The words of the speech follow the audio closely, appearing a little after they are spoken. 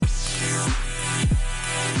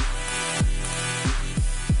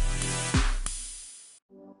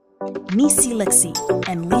Nisi Lexi,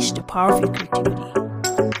 unleash the power of your creativity.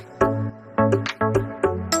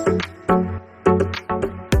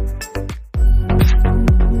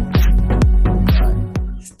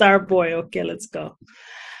 Starboy, okay, let's go.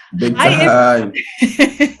 Big time.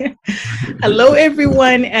 Hello,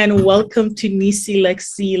 everyone, and welcome to Nisi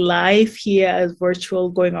Lexi Live here as virtual,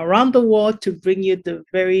 going around the world to bring you the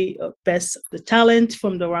very best of the talent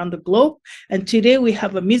from around the globe. And today we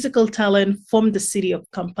have a musical talent from the city of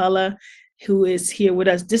Kampala who is here with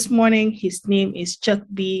us this morning. His name is Chuck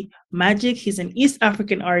B. Magic. He's an East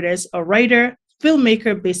African artist, a writer,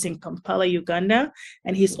 filmmaker based in Kampala, Uganda,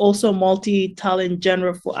 and he's also a multi-talent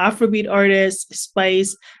genre for Afrobeat artists,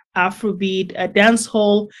 spice, Afrobeat,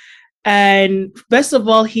 dancehall, and best of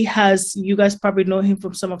all, he has, you guys probably know him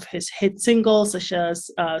from some of his hit singles such as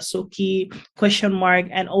Soki, Question Mark,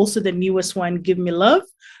 and also the newest one, Give Me Love.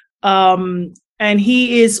 And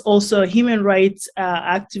he is also a human rights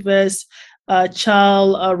activist,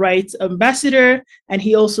 child rights ambassador, and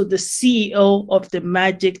he also the CEO of the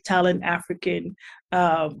Magic Talent African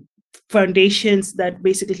foundations that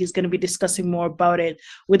basically he's going to be discussing more about it.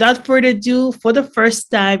 Without further ado, for the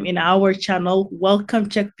first time in our channel, welcome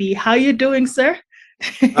Chuck B. How you doing, sir?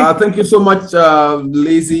 Thank you so much,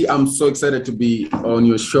 Lizzie. I'm so excited to be on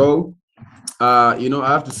your show. I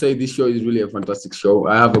have to say this show is really a fantastic show.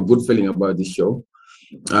 I have a good feeling about this show.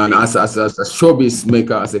 And as a showbiz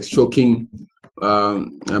maker, as a show king,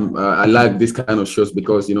 I like this kind of shows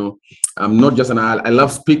because, I'm not just I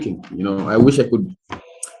love speaking. I wish I could,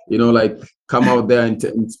 come out there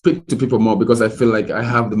and speak to people more because I feel like I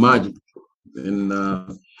have the magic. And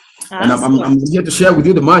I'm here to share with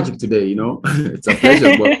you the magic today, It's a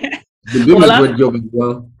pleasure, but you're doing a great job as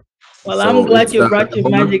well. Well, so I'm glad you brought your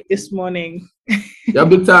magic this morning. Yeah,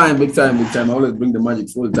 big time. I always bring the magic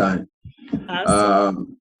full time.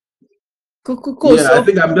 Awesome. Cool. Yeah, so, I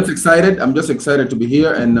think I'm just excited to be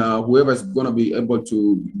here, and whoever's going to be able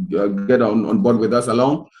to get on board with us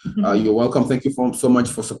along, you're welcome. Thank you so much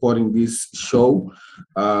for supporting this show.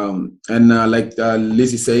 Like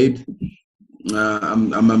Lizzie said,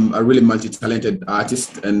 I'm a really multi-talented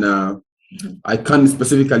artist, and I can't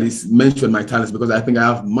specifically mention my talents because I think I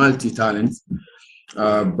have multi-talents.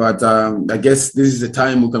 But I guess this is the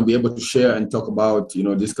time we can be able to share and talk about,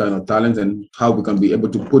 this kind of talent and how we can be able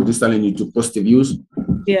to put this talent into positive use,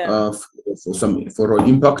 for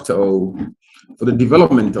impact or for the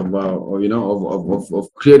development of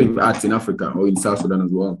creative arts in Africa or in South Sudan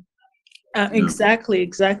as well.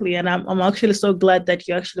 Exactly. And I'm actually so glad that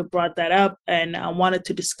you actually brought that up, and I wanted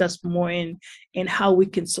to discuss more in how we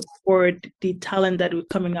can support the talent that we're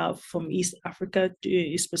coming out from East Africa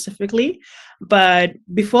specifically. But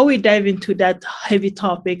before we dive into that heavy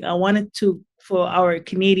topic, I wanted for our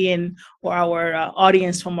Canadian or our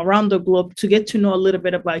audience from around the globe to get to know a little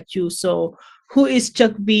bit about you. So who is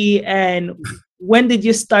Chuck B, and when did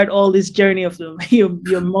you start all this journey of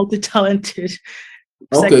your multi-talented?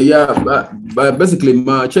 Okay, but basically,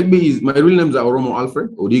 Chuck B my real names are Oromo Alfred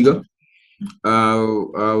Odiga.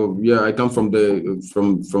 I come from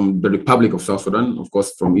the Republic of South Sudan, of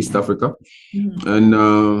course, from East Africa, and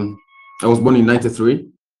I was born in '93.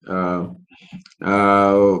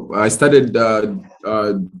 I started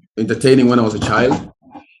entertaining when I was a child.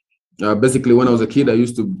 Basically, when I was a kid, I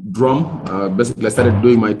used to drum. I started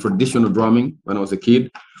doing my traditional drumming when I was a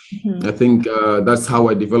kid. I think that's how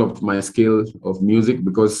I developed my skill of music,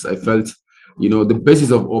 because I felt, the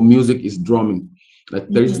basis of music is drumming. Like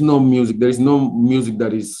there is no music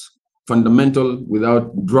that is fundamental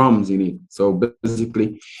without drums in it. So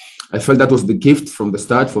basically, I felt that was the gift from the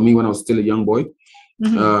start for me when I was still a young boy.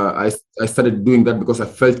 I started doing that because I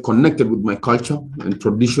felt connected with my culture and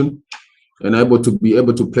tradition, and able to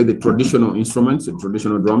play the traditional instruments, the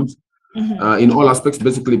traditional drums. In all aspects,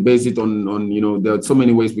 basically base it on there are so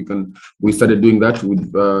many ways we started doing that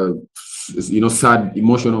with sad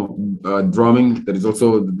emotional drumming. There is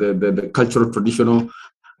also the cultural traditional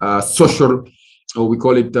social, or we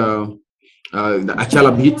call it the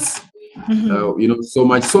achala beats.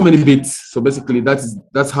 So many beats. So basically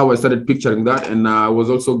that's how I started picturing that. And I was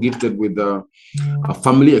also gifted with a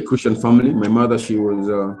family, a Christian family. My mother, she was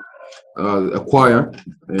a choir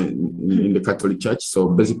in the Catholic Church. So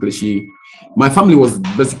basically, my family was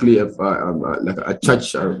basically like a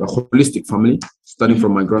church, a holistic family, starting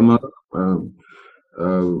from my grandmother.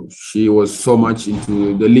 She was so much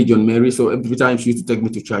into the Legion Mary, so every time she used to take me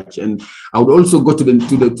to church, and I would also go to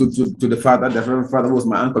the father. The Reverend Father was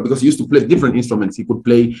my uncle because he used to play different instruments. He could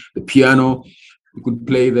play the piano, he could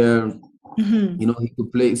play he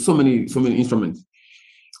could play so many instruments.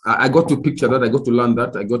 I got to picture that, I got to learn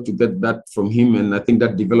that, I got to get that from him, and I think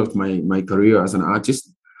that developed my career as an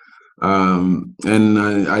artist. And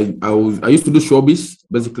I used to do showbiz,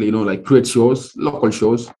 basically, like create shows, local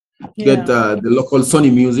shows, get the local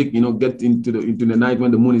Sony music, get into the night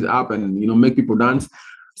when the moon is up, and make people dance.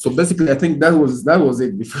 So basically, I think that was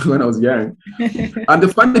it before when I was young. And the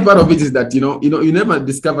funny part of it is that you never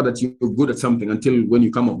discover that you're good at something until when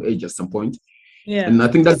you come of age at some point. Yeah. And I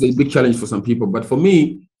think that's a big challenge for some people. But for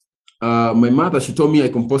me, my mother, she told me I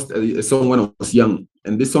composed a song when I was young,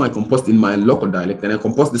 and this song I composed in my local dialect, and I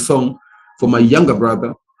composed the song for my younger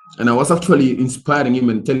brother, and I was actually inspiring him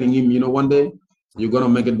and telling him, one day you're gonna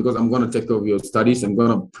make it because I'm gonna take care of your studies. I'm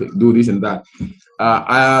gonna do this and that.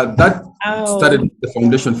 That started the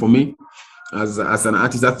foundation for me as an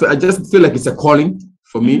artist. I just feel like it's a calling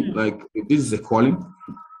for me. Like this is a calling,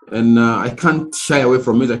 and I can't shy away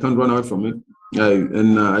from it. I can't run away from it.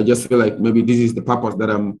 And I just feel like maybe this is the purpose that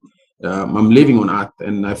I'm living on earth,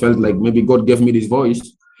 and I felt like maybe God gave me this voice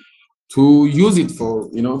to use it for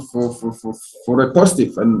a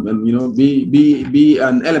positive and be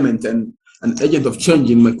an element and an agent of change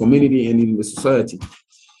in my community and in the society.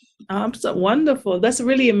 So wonderful. That's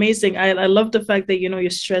really amazing. I love the fact that you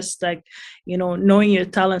stressed like knowing your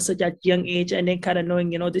talents at that young age, and then kind of knowing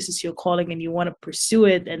this is your calling and you want to pursue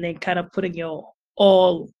it, and then kind of putting your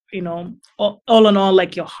all in all,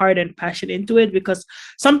 like your heart and passion into it, because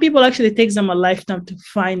some people actually it takes them a lifetime to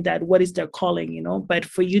find that what is their calling, but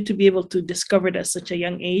for you to be able to discover it at such a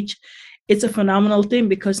young age, it's a phenomenal thing,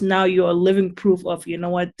 because now you're living proof of,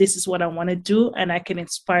 what, this is what I want to do, and I can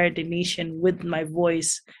inspire the nation with my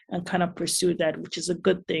voice and kind of pursue that, which is a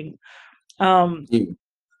good thing. One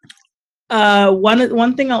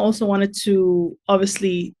thing I also wanted to,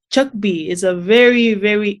 obviously, Chuck B is a very,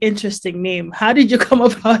 very interesting name. How did you come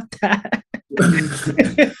about that?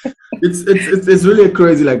 It's really a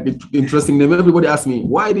crazy, like, interesting name. Everybody asks me,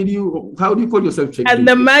 how do you call yourself Chuck B? And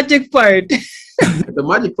the magic part. The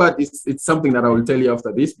magic part is it's something that I will tell you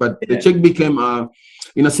after this. But the Chuck B came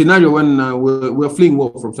in a scenario when we were fleeing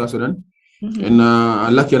war from South Sudan. And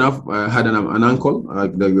lucky enough, I had an uncle,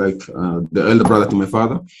 the elder brother to my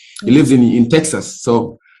father. He lives in Texas,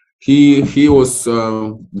 so he was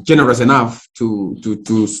generous enough to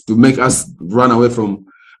make us run away from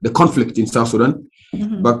the conflict in South Sudan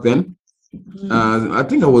back then. I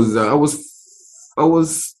think I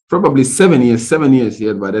was probably 7 years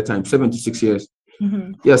here by that time, 7 to 6 years.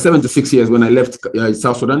 Yeah, 7 to 6 years when I left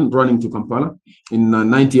South Sudan, running to Kampala in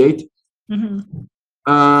 '98.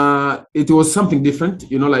 It was something different,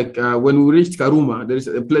 when we reached Karuma, there is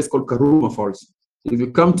a place called Karuma Falls. If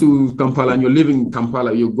you come to Kampala and you're living in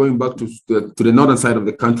Kampala, you're going back to the northern side of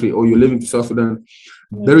the country, or you're living to South Sudan,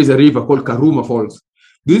 there is a river called Karuma Falls.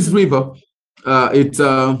 This river, it's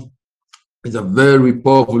a very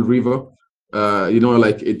powerful river. I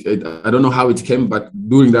don't know how it came, but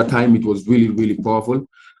during that time, it was really, really powerful.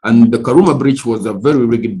 And the Karuma Bridge was a very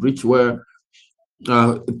rugged bridge where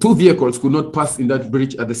two vehicles could not pass in that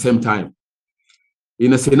bridge at the same time.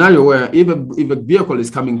 In a scenario where if a vehicle is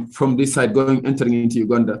coming from this side entering into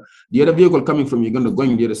Uganda, the other vehicle coming from Uganda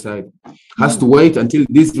going the other side has to wait until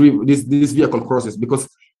this vehicle crosses, because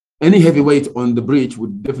any heavy weight on the bridge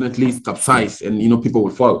would definitely capsize and people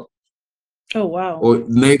would fall. Oh wow. Or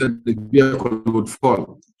neither the vehicle would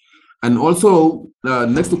fall. And also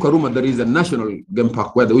next to Karuma there is a national game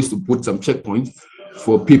park where they used to put some checkpoints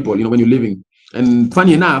for people, when you're living. And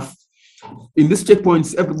funny enough, in these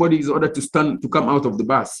checkpoints, everybody is ordered to come out of the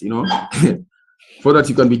bus, so that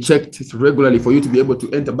you can be checked regularly for you to be able to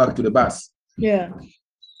enter back to the bus. Yeah.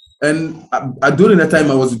 And during that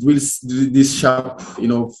time, I was really this sharp,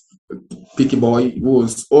 picky boy who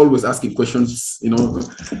was always asking questions,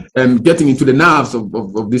 and getting into the nerves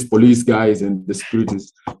of these police guys and the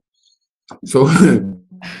securities. So, and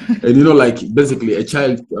basically a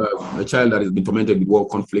child that has been tormented with war,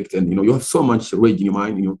 conflict, and you have so much rage in your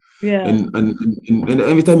mind, Yeah. And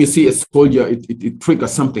every time you see a soldier, it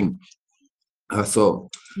triggers something. So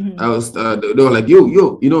I was, they were like,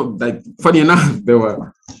 like funny enough, there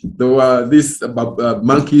were these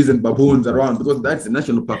monkeys and baboons around, because that's the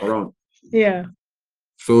national park around. Yeah.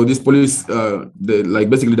 So these police, they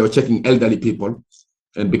were checking elderly people.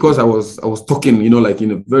 And because I was talking, in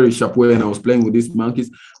a very sharp way, and I was playing with these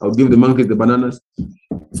monkeys, I would give the monkeys the bananas.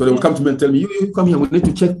 So they would come to me and tell me, you come here, we need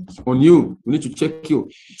to check on you. We need to check you.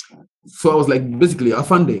 So I was like, basically,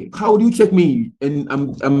 Afande, how do you check me? And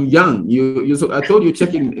I'm young. So I thought you're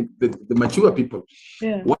checking the mature people.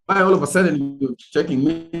 Yeah. Why all of a sudden you're checking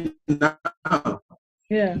me now?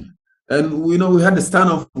 Yeah. And we had to stand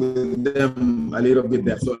off with them a little bit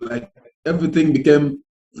there. So everything became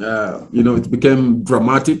it became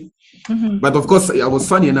dramatic. But of course, I was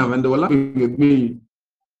funny enough, and they were laughing with me.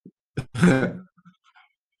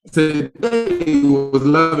 said, hey, he was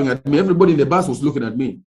laughing at me. Everybody in the bus was looking at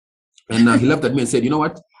me. And he laughed at me and said, you know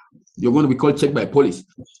what? You're going to be called Check by Police.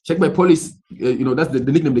 Check by Police, that's the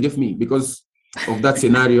nickname they gave me because of that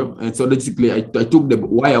scenario. And so basically, I took the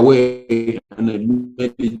Y away and I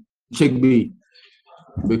made it Check B.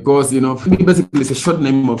 Because, for me, basically, it's a short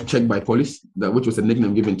name of Check by Police, which was a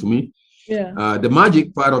nickname given to me. Yeah. The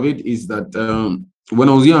magic part of it is that when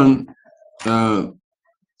I was young,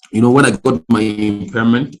 when I got my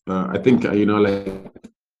impairment, I think, I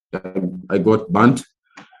got burnt.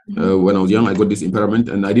 When I was young, I got this impairment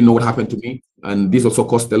and I didn't know what happened to me. And this also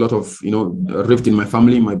caused a lot of, rift in my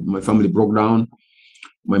family. My family broke down.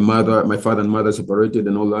 My father and mother separated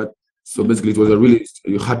and all that. So basically, it was a really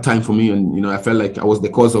hard time for me. And, I felt like I was the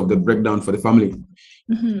cause of the breakdown for the family.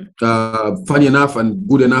 Mm-hmm. Funny enough and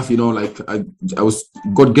good enough,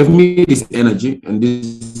 God gave me this energy and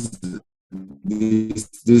this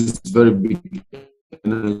very big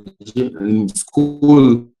energy. And in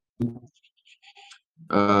school,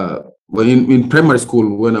 in primary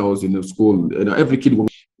school, when I was in the school, every kid,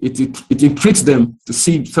 it intrigues them to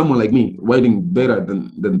see someone like me writing better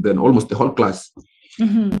than almost the whole class.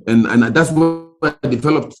 Mm-hmm. And that's where I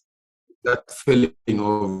developed that feeling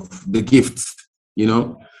of the gifts,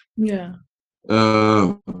 Yeah.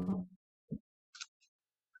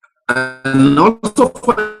 And also,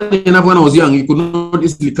 funny enough, when I was young, you could not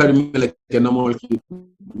easily carry me like a normal kid.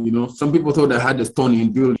 Some people thought I had a stone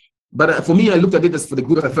in build. But for me, I looked at it as for the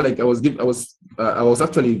good. I felt like I was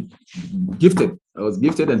actually gifted. I was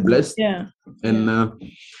gifted and blessed. Yeah.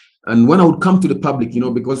 And when I would come to the public,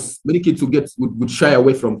 because many kids would shy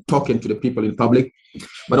away from talking to the people in public,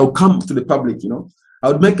 but I would come to the public. I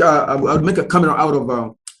would make a camera out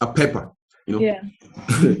of a paper. Yeah.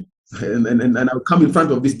 and I would come in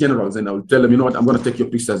front of these generals and I would tell them, what, I'm going to take your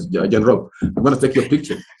pictures, General. I'm going to take your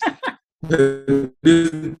picture.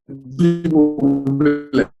 These people would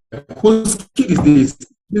be like, whose kid is this?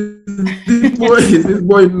 Is this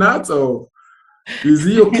boy nuts or is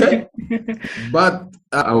he okay? But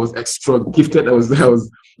I was extra gifted. I was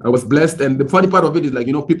blessed. And the funny part of it is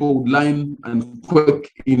people would line and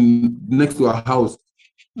quake in next to our house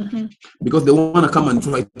because they want to come and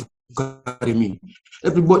try to carry me.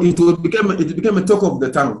 Everybody, it became a talk of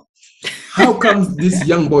the town. How come this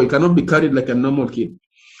young boy cannot be carried like a normal kid?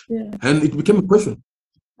 Yeah. And it became a question.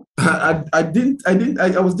 I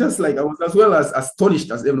was just like, I was as well as astonished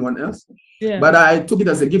as everyone else. Yeah. But I took it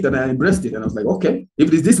as a gift and I embraced it. And I was like, okay, if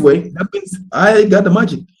it is this way, that means I got the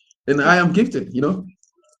magic and I am gifted,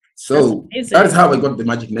 So that's how I got the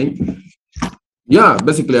magic name. Yeah,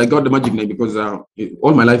 basically I got the magic name because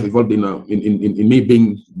all my life evolved in me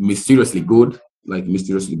being mysteriously good, like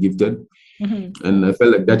mysteriously gifted. Mm-hmm. And I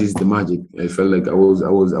felt like that is the magic. I felt like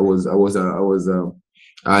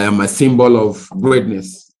I am a symbol of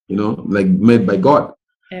greatness, like made by God.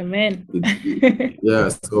 Amen. Yeah,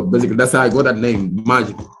 so basically that's how I got that name,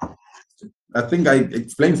 magic. I think I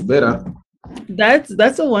explained better.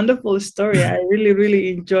 That's a wonderful story. I really, really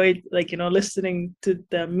enjoyed listening to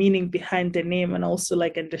the meaning behind the name and also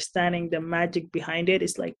understanding the magic behind it.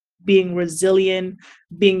 It's like being resilient,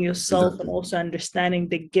 being yourself, and also understanding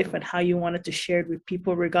the gift and how you wanted to share it with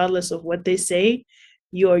people, regardless of what they say.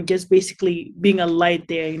 You're just basically being a light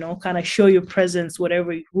there, kind of show your presence,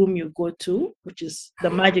 whatever room you go to, which is the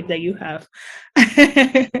magic that you have.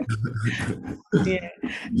 Yeah.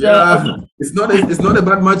 Yeah. It's not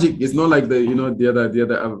about magic. It's not like the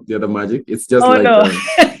other magic. It's just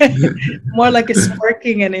more like it's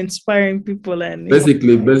sparking and inspiring people. And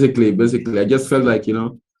basically, I just felt like,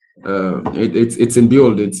 it's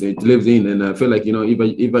imbued, it lives in, and I feel like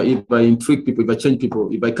if I intrigue people, if I change people,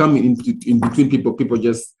 if I come in between people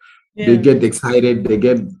just they get excited, they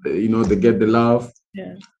get they get the love.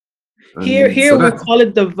 Yeah. Here so we call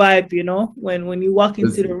it the vibe. When you walk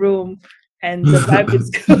into the room and the vibe is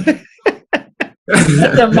good.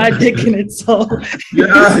 That's the magic in itself.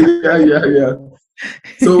 Yeah.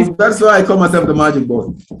 So that's why I call myself the magic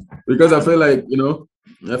boy, because I feel like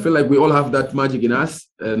we all have that magic in us,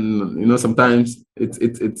 and sometimes it's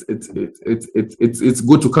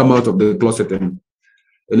good to come out of the closet and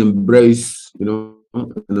embrace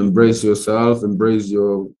embrace yourself, embrace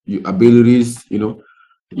your abilities, your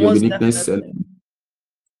Most uniqueness, definitely. and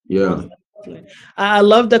yeah. I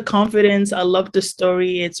love the confidence. I love the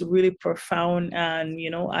story. It's really profound, and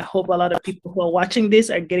I hope a lot of people who are watching this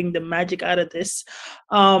are getting the magic out of this.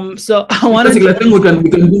 So I want to. I think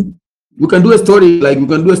we can do a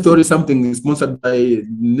story, something sponsored by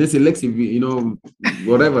Nessie Lexi,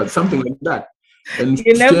 whatever, something like that, and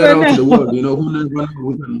share out to the world.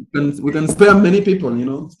 We can spare many people,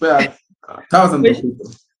 spare thousands of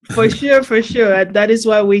people. For sure, for sure. And that is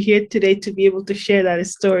why we're here today, to be able to share that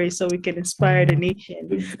story so we can inspire the nation.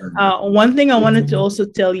 One thing I wanted to also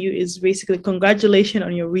tell you is basically congratulations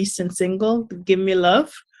on your recent single, Give Me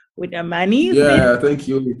Love with Amani. Yeah, thank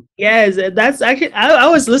you. Yes, that's actually, I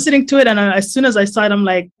was listening to it, and as soon as I saw it, I'm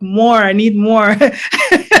like, more, I need more. I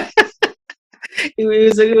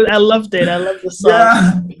loved it. I love the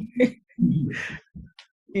song.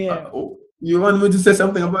 Yeah. You want me to say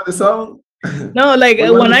something about the song? No, like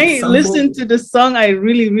when I listen to the song, I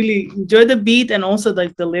really, really enjoy the beat, and also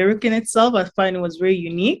like the lyric in itself. I find it was very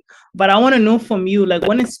unique. But I want to know from you, like,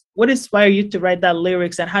 what inspired you to write that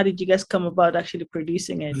lyrics, and how did you guys come about actually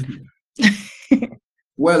producing it?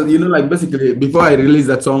 Well, like basically before I release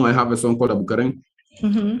that song, I have a song called Abukareng,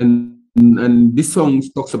 and this song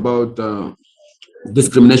talks about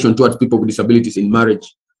discrimination towards people with disabilities in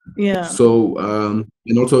marriage. Yeah. So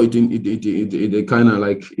and also it kind of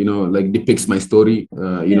like like depicts my story.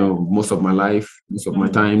 Most of my life, most of my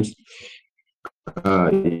times.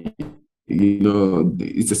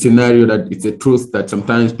 It's a scenario that it's a truth that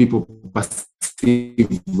sometimes people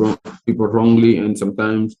perceive people wrongly, and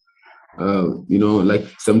sometimes like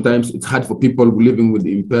sometimes it's hard for people living with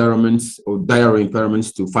impairments or dire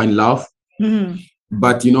impairments to find love.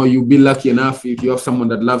 But you'll be lucky enough if you have someone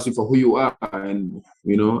that loves you for who you are, and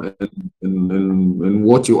and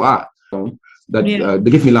what you are. That the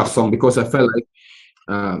Give Me Love song, because I felt like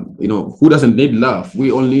who doesn't need love? We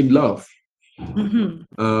all need love. And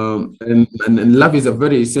love is a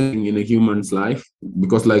very essential thing in a human's life,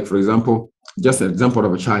 because, like, for example, just an example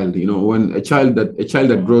of a child, when a child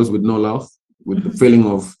that grows with no love, with the feeling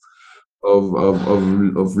of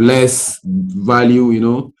less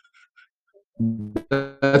value,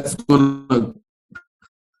 that's gonna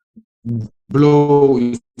blow.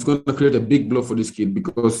 It's gonna create a big blow for this kid,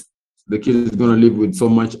 because the kid is gonna live with so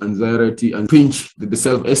much anxiety and pinch the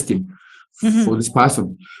self-esteem for this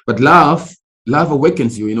person. But love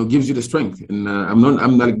awakens you, gives you the strength. And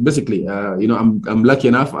I'm like basically, I'm lucky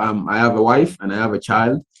enough. I have a wife and I have a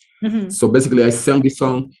child. So basically, I sang this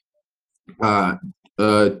song to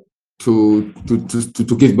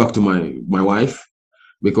give back to my wife,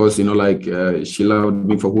 because she loved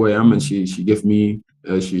me for who I am, and she gave me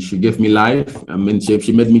life. I mean,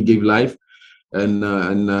 she made me give life. And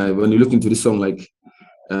when you look into this song, like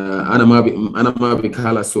Ana Mabi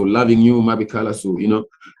Kala, so loving you, Mabi Kala, so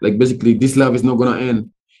like basically this love is not gonna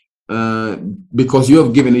end because you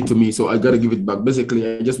have given it to me, so I gotta give it back.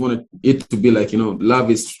 Basically, I just wanted it to be like,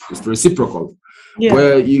 love is reciprocal. Yeah.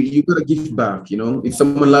 Where you gotta give back. If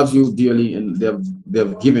someone loves you dearly and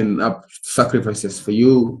they've given up sacrifices for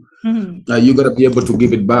you, you gotta be able to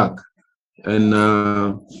give it back. And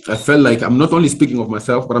I felt like I'm not only speaking of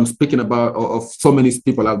myself, but I'm speaking about of so many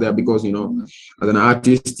people out there, because as an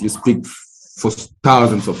artist, you speak for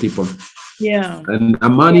thousands of people. Yeah. And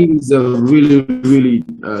Amani is a really, really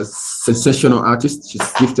sensational artist.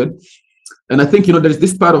 She's gifted. And I think, there's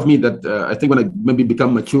this part of me that I think when I maybe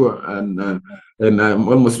become mature and I'm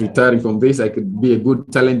almost retiring from this, I could be a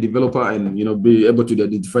good talent developer and, be able to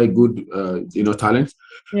identify good, talents.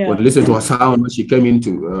 Yeah. When I listened to her sound when she came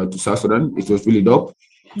into to South Sudan, it was really dope.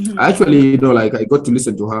 Actually, like I got to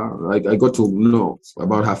listen to her, like I got to know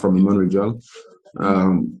about her from Emmanuel Jal,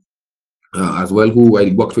 as well, who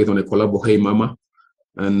I worked with on a collab, Hey Mama.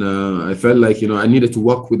 And I felt like, I needed to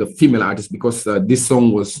work with a female artist, because this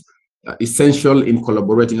song was essential in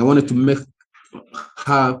collaborating. I wanted to make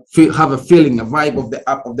her have a feeling, a vibe of the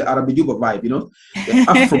Arabic Juba vibe, the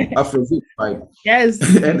Afro vibe. Yes.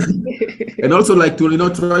 and also like to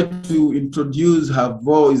try to introduce her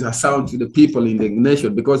voice, her sound to the people in the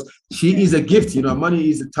nation, because she is a gift. Amani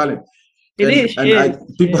is a talent.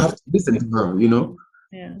 People have to listen to her.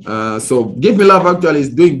 Yeah. So Give Me Love actually is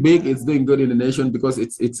doing big. It's doing good in the nation, because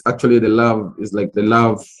it's actually the love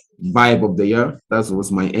vibe of the year. That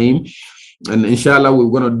was my aim. And inshallah, we're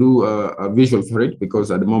going to do a visual for it, because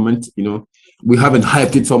at the moment, we haven't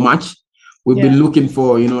hyped it so much. We've been looking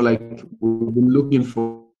for,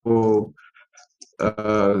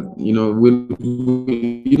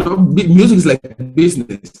 music is like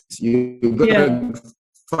business. You got to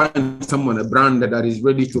find someone, a brand that is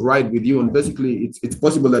ready to ride with you. And basically, it's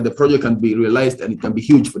possible that the project can be realized and it can be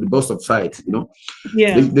huge for the both of sides,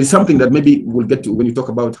 Yeah. There's something that maybe we'll get to when you talk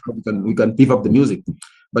about how we can beef up the music.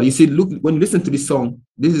 But you see, look, when you listen to this song,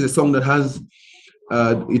 this is a song that has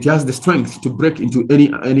it has the strength to break into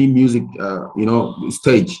any music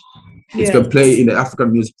stage. It can play in the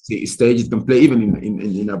African music stage. It can play even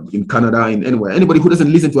in Canada, in anywhere. Anybody who doesn't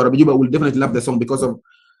listen to Arabic Juba will definitely love the song because of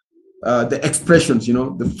the expressions,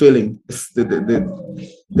 the feeling,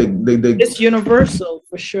 it's universal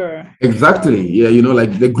for sure. Exactly. Yeah,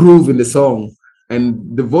 like the groove in the song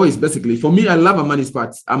and the voice. Basically, for me, I love Amani's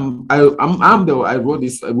parts. I wrote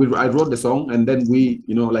this. I wrote the song, and then we,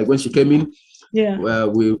 like when she came in, yeah,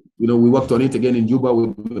 we worked on it again in Juba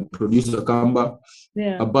with producer Kamba.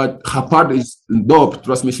 Yeah. But her part is dope.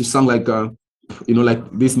 Trust me, she sang like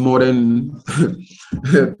like this modern,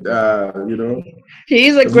 She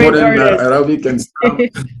is a great modern artist. Arabic and stuff.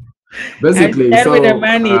 Basically, and so with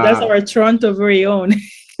Amani, that's our Toronto very own.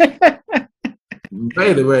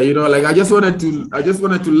 By the way, like I just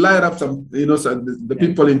wanted to light up some, some, the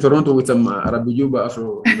people in Toronto with some Arabic Juba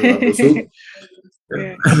Afro, Afro soup.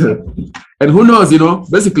 Yeah. And who knows,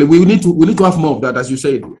 basically we need to have more of that. As you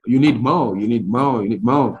said, you need more.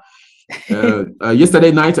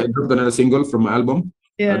 Yesterday night I dropped another single from my album.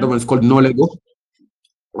 That one's called No Lego.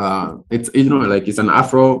 It's like it's an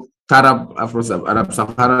Arab Saharan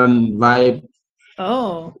vibe.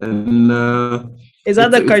 Oh. And is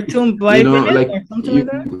that the cartoon vibe like or something like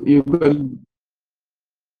that? You can,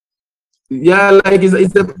 yeah, like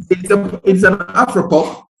it's an Afro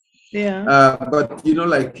pop. Yeah. But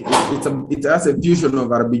like it has a fusion of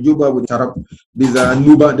Arabic Juba with Arab. These are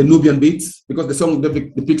the Nubian beats, because the song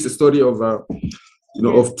depicts the story of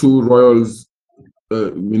of two royals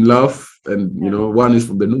in love, and one is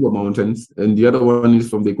from the Nuba Mountains and the other one is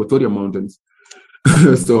from the Equatorial Mountains.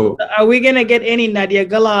 So are we gonna get any Nadia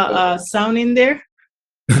Gala sound in there?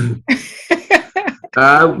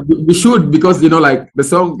 We should, because like the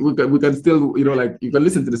song, we can still like you can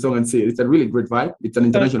listen to the song and see it's a really great vibe. It's an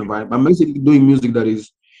international vibe. I'm basically doing music that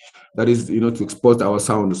is to export our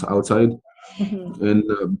sounds outside. And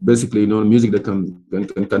basically music that can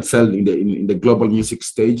sell in the global music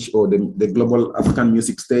stage, or the global African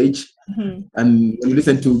music stage. And when you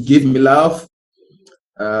listen to Give Me Love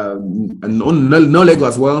and on No Lego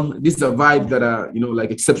as well, this is a vibe that are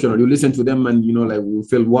like exceptional. You listen to them and like we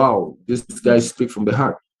feel, wow, these guys speak from the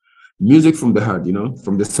heart, music from the heart,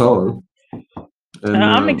 from the soul. And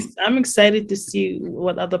I'm excited to see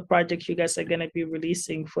what other projects you guys are going to be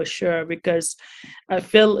releasing for sure, because I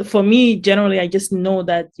feel, for me generally, I just know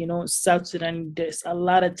that South Sudan, there's a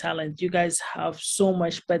lot of talent. You guys have so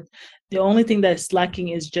much, but the only thing that's lacking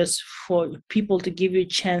is just for people to give you a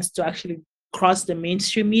chance to actually cross the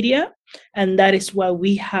mainstream media. And that is why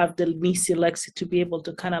we have the Nisi Lexi to be able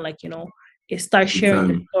to kind of like start sharing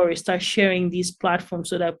the story, start sharing these platforms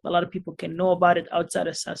so that a lot of people can know about it outside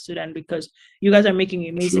of South Sudan, because you guys are making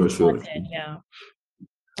amazing content. Yeah.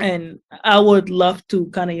 And I would love to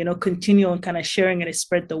kind of, continue on kind of sharing and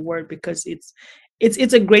spread the word, because it's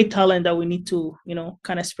a great talent that we need to,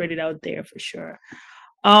 kind of spread it out there for sure.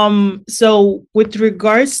 So with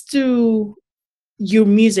regards to your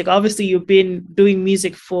music, obviously you've been doing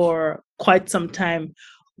music for quite some time.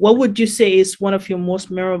 What would you say is one of your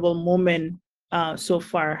most memorable moments so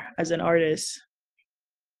far as an artist?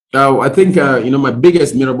 I think my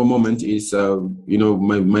biggest memorable moment is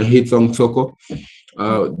my hit song Soko.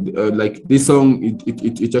 Like this song,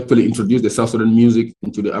 it actually introduced the South Sudan music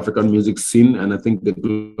into the African music scene, and I think the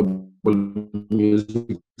global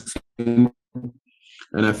music scene.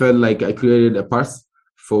 And I felt like I created a path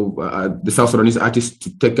for the South Sudanese artists to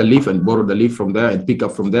take a leaf and borrow the leaf from there and pick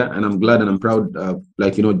up from there. And I'm glad and I'm proud,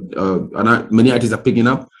 many artists are picking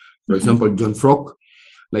up. For example, John Frock,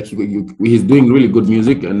 like he's doing really good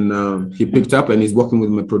music, and he picked up and he's working with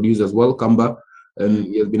my producer as well, Kamba, and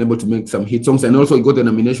he has been able to make some hit songs, and also he got a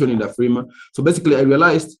nomination in the Afrima. So basically I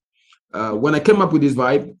realized when I came up with this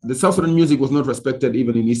vibe, the South Sudan music was not respected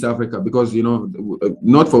even in East Africa, because not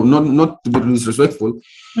to be disrespectful,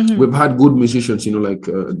 we've had good musicians, like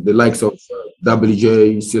the likes of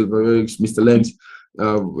WJ, Silverworks, Mr. Lenz,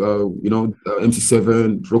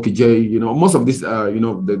 MC7, Rocky J, most of these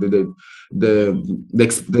the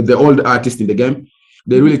old artists in the game.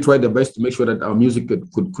 They really tried their best to make sure that our music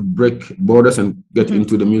could break borders and get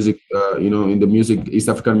into the music, in the East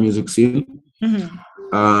African music scene.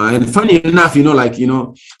 And funny enough,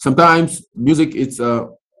 sometimes music, it's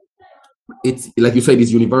like you said,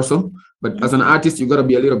 it's universal, but as an artist, you gotta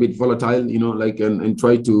be a little bit volatile, and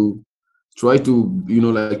try to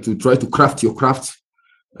craft your craft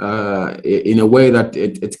in a way that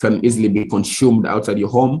it can easily be consumed outside your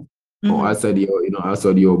home, or outside your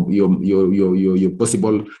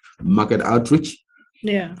possible market outreach.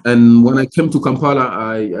 Yeah. And when I came to Kampala,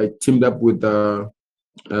 I teamed up with the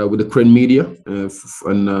Crane Media, and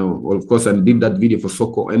of course I did that video for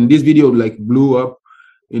Soko, and this video blew up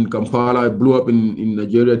in Kampala, it blew up in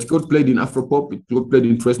Nigeria. It got played in Afropop, it got played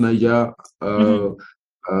in Tres Niger,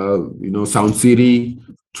 Sound City,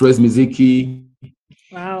 Tres Miziki,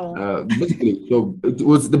 Wow. Basically, so it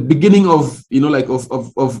was the beginning of, like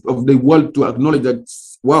of the world to acknowledge that,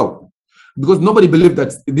 wow, because nobody believed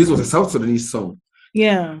that this was a South Sudanese song.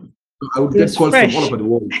 Yeah. I would It get was calls from all fresh. over the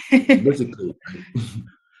world, basically.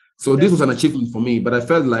 So this was an achievement for me, but I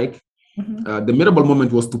felt like the memorable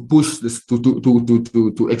moment was to push this,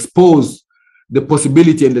 to expose the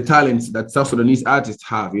possibility and the talents that South Sudanese artists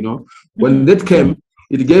have. When that came,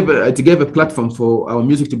 it gave a platform for our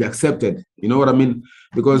music to be accepted. You know what I mean?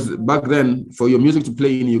 Because back then, for your music to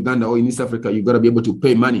play in Uganda or in East Africa, you got to be able to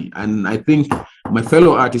pay money. And I think my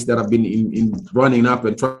fellow artists that have been in running up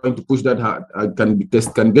and trying to push that hard can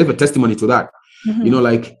give a testimony to that.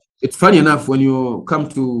 Like, it's funny enough, when you come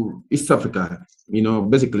to East Africa,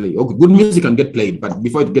 basically, good music can get played, but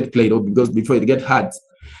before it gets played, or before it gets heard,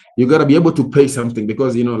 you got to be able to pay something,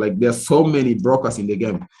 because like, there's so many brokers in the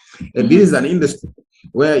game, and this is an industry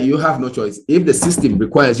where you have no choice. If the system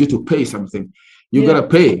requires you to pay something, you got to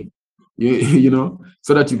pay,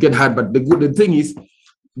 so that you get hard. But the thing is,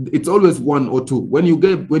 it's always one or two. When you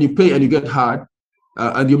pay and you get hard,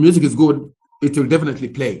 and your music is good, it will definitely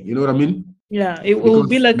play. You know what I mean? Yeah, it will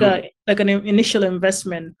be like an initial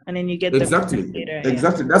investment, and then you get exactly later.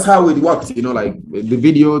 Exactly. That's how it works. Like the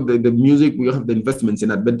video, the music, we have the investments in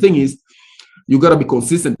that. But the thing is, you gotta be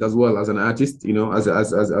consistent as well as an artist.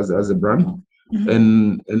 As a brand.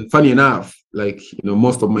 And funny enough, like,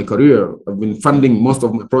 most of my career, I've been funding most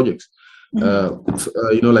of my projects.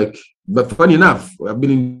 But funny enough, I've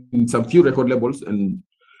been in some few record labels, and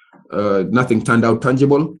nothing turned out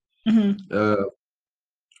tangible.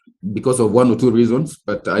 Because of one or two reasons.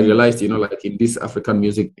 But I realized, like, in this African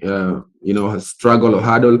music, struggle or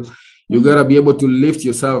hurdle, you gotta be able to lift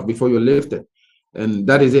yourself before you're lifted. And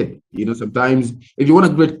that is it. Sometimes if you want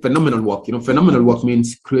to create phenomenal work, phenomenal work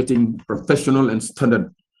means creating professional and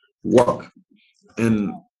standard work.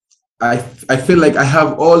 And I feel like I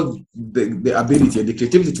have all the ability and the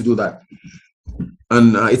creativity to do that.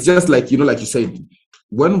 And it's just like, like you said,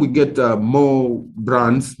 when we get more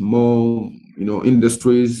brands, more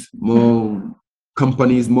industries, more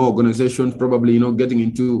companies, more organizations, probably getting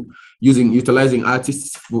into utilizing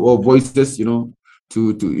artists or voices,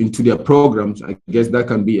 into their programs, I guess that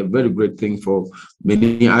can be a very great thing for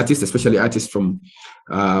many artists, especially artists from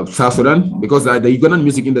South Sudan, because the Ugandan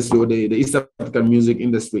music industry or the East African music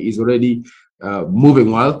industry is already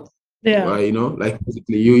moving well. Yeah. Like,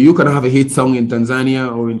 basically, you can have a hit song in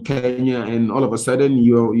Tanzania or in Kenya, and all of a sudden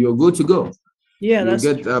you're good to go. Yeah, you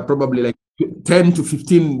get probably like 10 to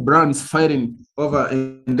 15 brands fighting over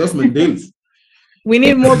endorsement deals. We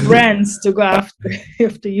need more brands to go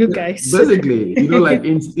after you guys. Basically, like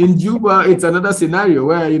in Juba, it's another scenario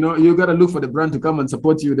where, you got to look for the brand to come and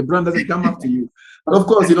support you. The brand doesn't come after you. But of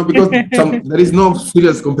course, because there is no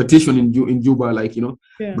serious competition in Juba. Like,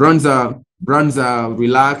 brands are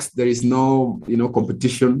relaxed. There is no,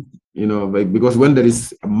 competition, like, because when there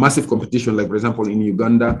is a massive competition, like, for example, in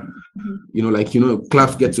Uganda,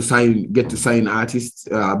 clubs get to sign artists,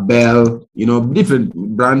 Bell, different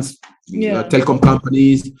brands, telecom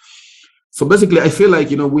companies. So basically, I feel like,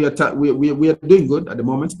 we are doing good at the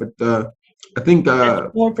moment, but I think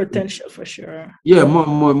more potential for sure. Yeah,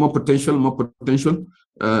 more potential.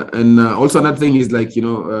 And also another thing is, like,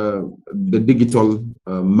 the digital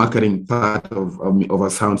marketing part of our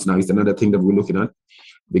sounds now is another thing that we're looking at,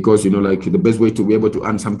 because like, the best way to be able to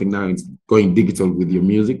earn something now is going digital with your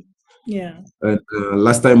music. Yeah. And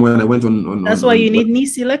last time when I went on that's why you need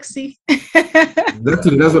Nisi Lexi. That's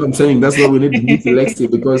what I'm saying. That's why we need Nisi Lexi,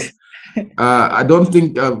 because I don't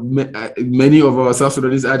think many of our South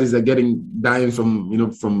Sudanese artists are getting dimes from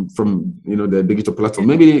the digital platform.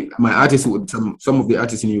 Maybe my artists would, some of the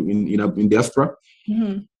artists in diaspora,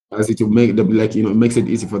 as it will make them, like, it makes it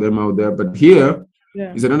easy for them out there. But here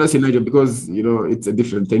is another scenario, because it's a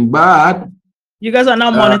different thing. But you guys are now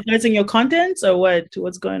monetizing your content, or what?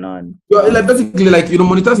 What's going on? Well, like, basically, like,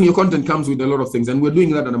 monetizing your content comes with a lot of things, and we're doing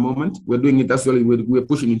that at the moment. We're doing it actually. We're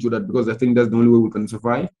pushing into that, because I think that's the only way we can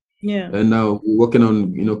survive. Yeah. And now we're working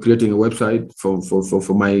on creating a website for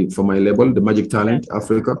my label, the Magic Talent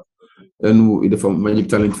Africa, and the Magic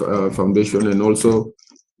Talent Foundation, and also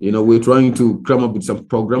we're trying to come up with some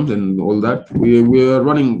programs and all that. We're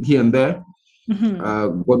running here and there.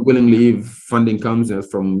 God willingly, if funding comes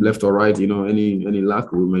from left or right, any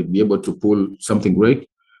luck, we might be able to pull something great.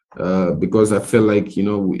 Because I feel like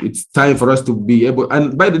it's time for us to be able,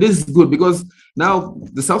 and by the way, this is good, because now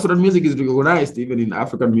the South Sudan music is recognized even in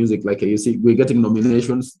African music. Like, you see, we're getting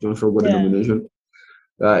nominations. John Shaw got a nomination.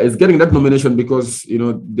 It's getting that nomination because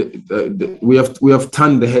we have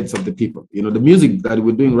turned the heads of the people. The music that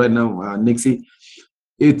we're doing right now, Nixie,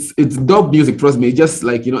 it's dope music. Trust me. It's just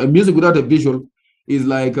like a music without a visual is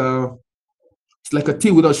like it's like a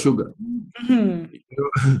tea without sugar.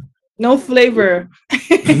 Mm-hmm. No flavor.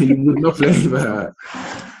 No flavor.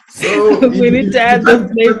 So we need to add the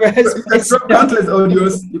flavor. You can drop countless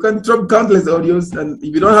audios. You can drop countless audios, and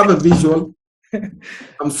if you don't have a visual,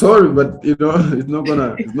 I'm sorry, but it's not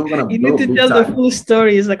gonna you need to tell the full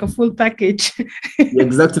story. It's like a full package.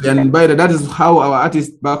 Exactly, and by that is how our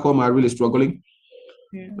artists back home are really struggling.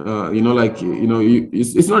 Yeah.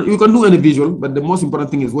 It's not, you can do any visual, but the most important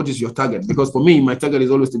thing is what is your target? Because for me, my target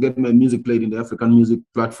is always to get my music played in the African music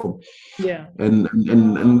platform. Yeah. And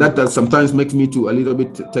that sometimes makes me to a little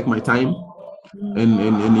bit take my time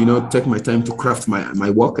and take my time to craft my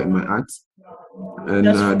work and my art. And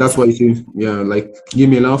that's why you see, like Give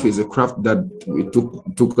Me Love is a craft that it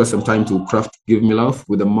took us some time to craft. Give Me Love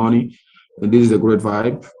with the money, and this is a great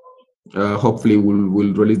vibe. Hopefully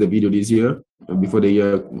we'll release the video this year before the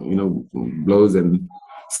year blows, and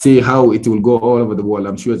see how it will go all over the world.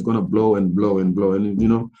 I'm sure it's gonna blow and blow and blow, and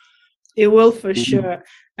it will for sure.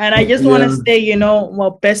 And I just want to say,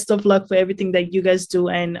 well, best of luck for everything that you guys do,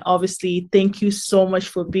 and obviously thank you so much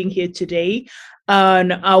for being here today.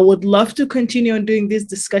 And I would love to continue on doing this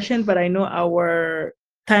discussion, but I know our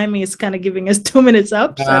timing is kind of giving us 2 minutes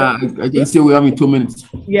up. So I can see we have 2 minutes.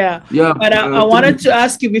 Yeah. But I wanted to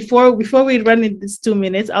ask you before we run in these 2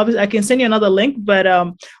 minutes, I can send you another link, but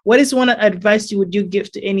what is one advice would you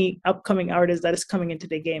give to any upcoming artist that is coming into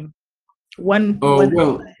the game? I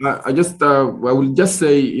will just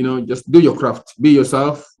say, just do your craft, be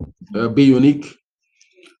yourself, be unique,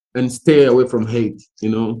 and stay away from hate.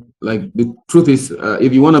 Like the truth is,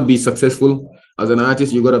 if you want to be successful as an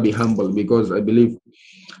artist, you got to be humble, because I believe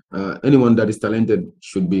anyone that is talented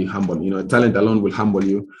should be humble. Talent alone will humble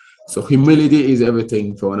you. So humility is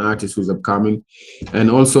everything for an artist who's upcoming.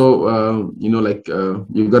 And also,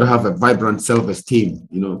 you got to have a vibrant self-esteem.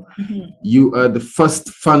 You are the first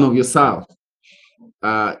fan of yourself.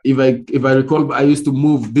 If I recall, I used to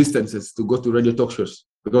move distances to go to radio talk shows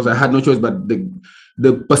because I had no choice but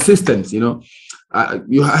the persistence. I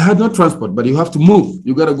had no transport, but you have to move.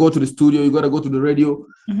 You got to go to the studio, you got to go to the radio,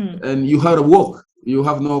 and you have to walk. You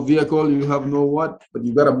have no vehicle, you have no what, but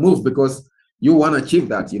you got to move because you want to achieve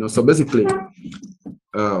that. So basically,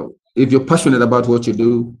 if you're passionate about what you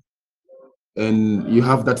do and you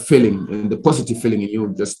have that feeling and the positive feeling in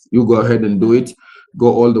you, you go ahead and do it,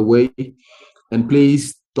 go all the way. And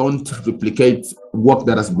please don't replicate work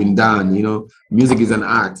that has been done. Music is an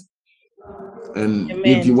art. And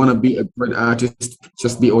if you want to be a great artist,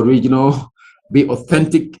 just be original, be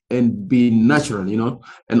authentic, and be natural,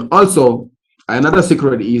 And also, another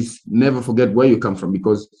secret is never forget where you come from,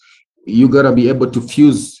 because you got to be able to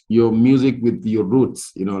fuse your music with your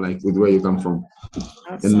roots, like with where you come from.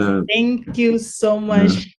 Awesome. And thank you so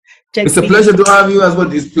much. It's a pleasure to have you as well.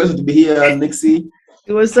 It's a pleasure to be here, Nixie.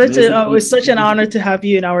 It was such an honor to have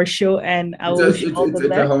you in our show, and I wish you all the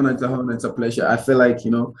best. It's a honor. It's a pleasure. I feel like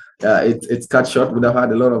it's cut short. We'd have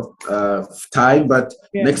had a lot of time, but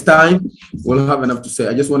next time we'll have enough to say.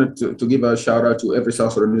 I just wanted to give a shout out to every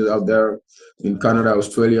South Sudanese out there in Canada,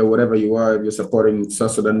 Australia, wherever you are. If you're supporting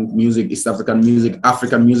South Sudan music, East African music,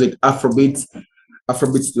 African music, Afrobeats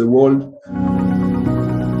to the world.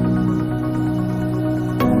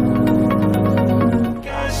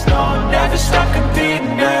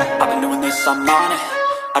 I've been doing this, I'm on it.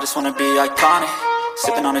 I just wanna be iconic.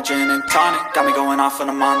 Sipping on a gin and tonic. Got me going off when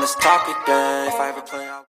I'm on this topic, yeah. If I ever play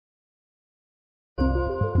out